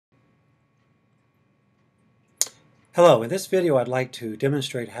Hello, in this video I'd like to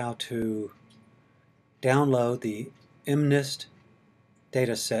demonstrate how to download the mnist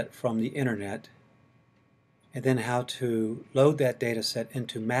dataset from the internet and then how to load that dataset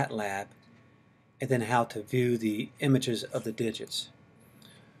into MATLAB and then how to view the images of the digits.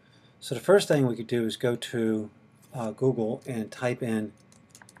 So the first thing we could do is go to Google and type in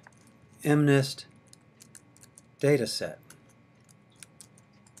mnist dataset.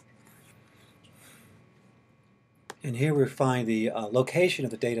 And here we find the location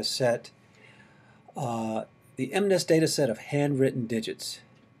of the data set, the mnist dataset of handwritten digits.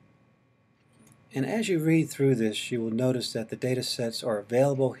 And as you read through this, you will notice that the data sets are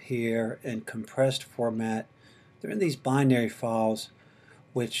available here in compressed format. They're in these binary files,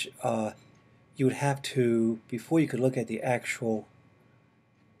 which you would have to, before you could look at the actual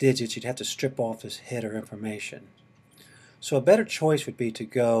digits, you'd have to strip off this header information. So a better choice would be to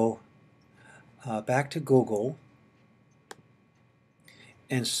go back to Google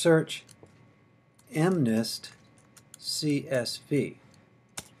and search mnist CSV.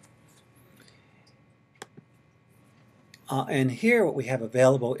 And here what we have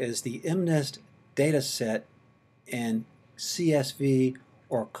available is the mnist dataset in CSV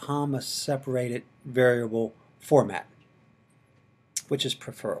or comma separated variable format, which is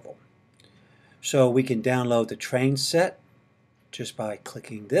preferable. So we can download the train set just by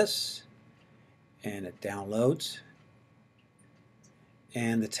clicking this, and it downloads,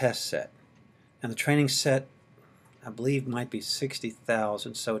 and the test set. And the training set, I believe, might be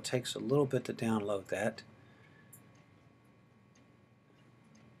 60,000, so it takes a little bit to download that.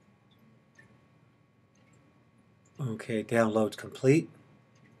 Okay, download's complete.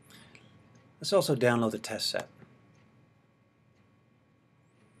 Let's also download the test set.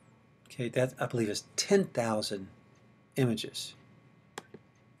 Okay, that I believe is 10,000 images.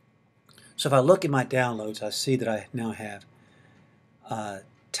 So if I look at my downloads, I see that I now have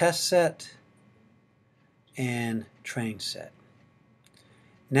test set and train set.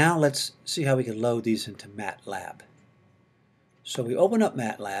 Now let's see how we can load these into MATLAB. So we open up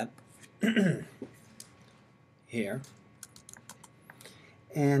MATLAB here,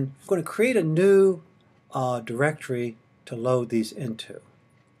 and I'm going to create a new directory to load these into.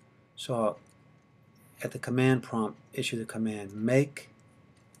 So I'll, at the command prompt, issue the command make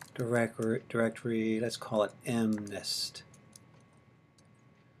directory, let's call it mnist.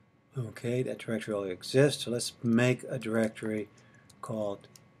 Okay, that directory already exists, so let's make a directory called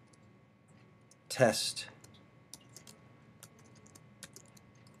test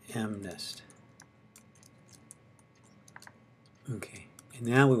mnist. Okay, and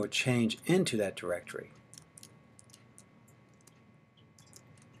now we will change into that directory.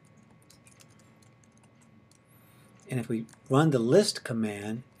 And if we run the list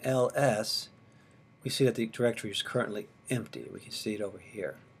command, ls, we see that the directory is currently empty. We can see it over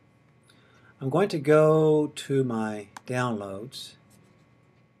here. I'm going to go to my downloads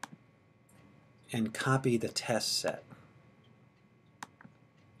and copy the test set.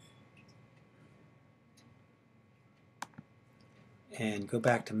 And go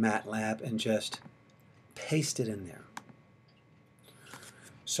back to MATLAB and just paste it in there.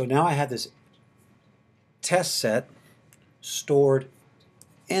 So now I have this test set stored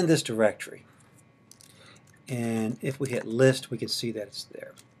in this directory. And if we hit list, we can see that it's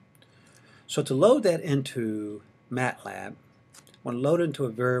there. So to load that into MATLAB, I want to load it into a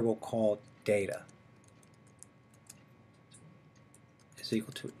variable called data. Is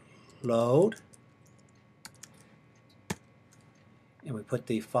equal to load, and we put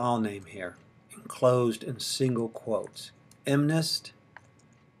the file name here, enclosed in single quotes, mnist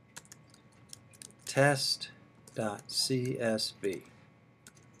test.csv.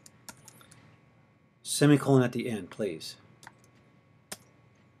 Semicolon at the end, please.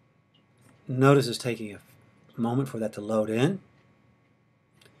 Notice it's taking a moment for that to load in.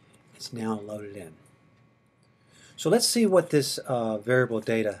 It's now loaded in. So let's see what this variable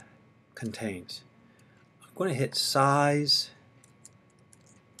data contains. I'm going to hit size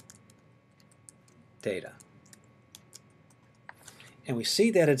data. And we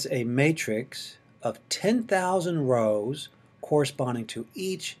see that it's a matrix of 10,000 rows corresponding to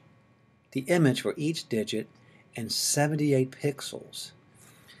the image for each digit, and 78 pixels.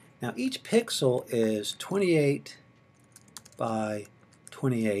 Now each pixel is 28 by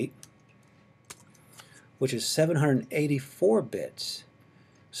 28, which is 784 bits.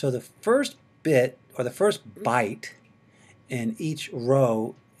 So the first bit, or the first byte in each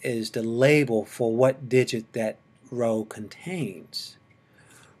row, is the label for what digit that row contains.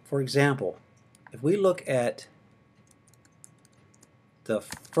 For example, if we look at the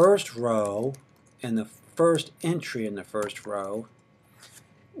first row and the first entry in the first row,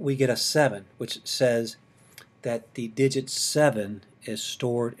 we get a 7, which says that the digit 7 is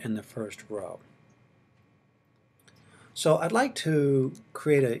stored in the first row. So I'd like to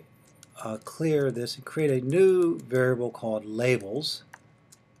create clear this and create a new variable called labels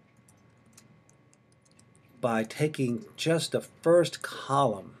by taking just the first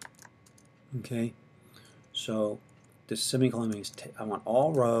column. Okay, so the semicolon means I want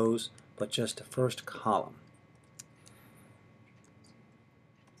all rows but just the first column.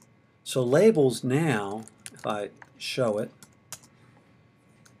 So labels now, if I show it,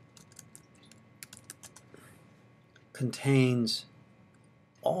 contains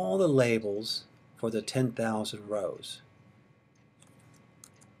all the labels for the 10,000 rows.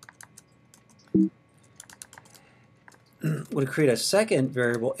 I'm going to create a second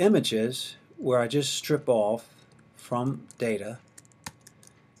variable, images, where I just strip off from data.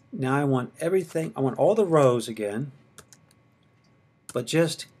 Now I want everything, I want all the rows again, but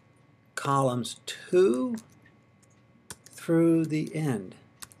just columns 2 through the end.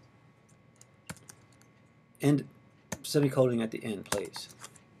 And semicolon at the end, please.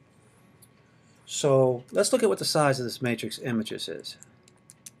 So let's look at what the size of this matrix images is.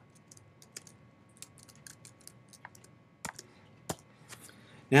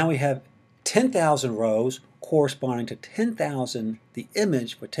 Now we have 10,000 rows corresponding to 10,000, the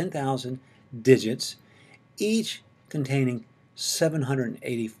image for 10,000 digits, each containing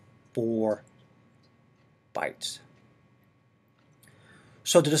 784 bytes.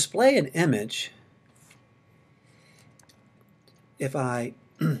 So to display an image, if I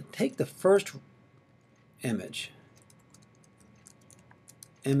take the first image,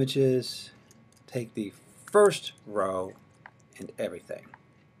 images, take the first row and everything.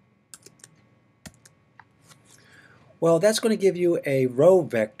 Well, that's going to give you a row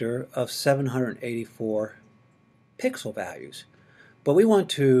vector of 784 pixel values. But we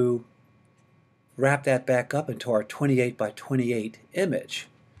want to wrap that back up into our 28 by 28 image.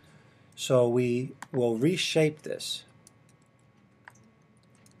 So we will reshape this.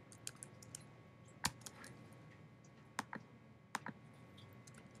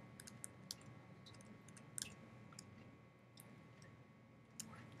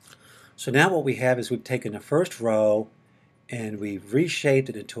 So now what we have is we've taken the first row and we've reshaped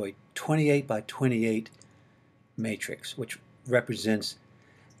it into a 28 by 28 matrix, which represents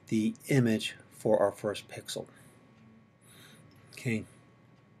the image for our first pixel. Okay.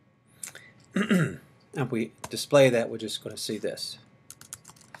 If we display that, we're just going to see this.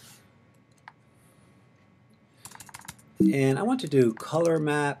 And I want to do color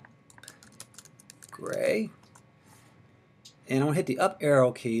map gray. And I want to hit the up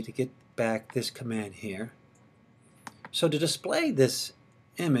arrow key to get back this command here. So to display this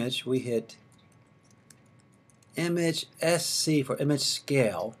image, we hit image SC for image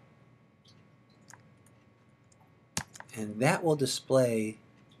scale, and that will display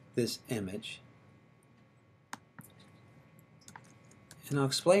this image. And I'll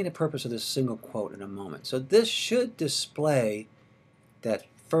explain the purpose of this single quote in a moment. So this should display that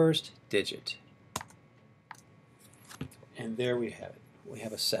first digit. And there we have it. We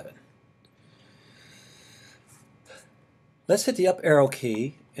have a 7. Let's hit the up arrow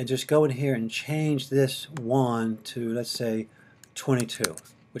key and just go in here and change this 1 to, let's say, 22,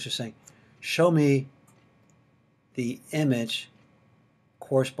 which is saying, show me the image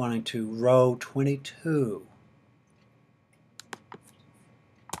corresponding to row 22.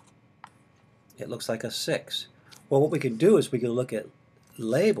 It looks like a 6. Well, what we can do is we can look at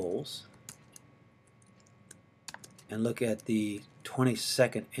labels and look at the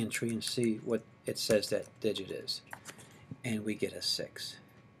 22nd entry and see what it says that digit is. And we get a 6.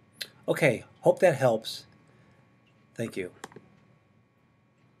 Okay, hope that helps. Thank you.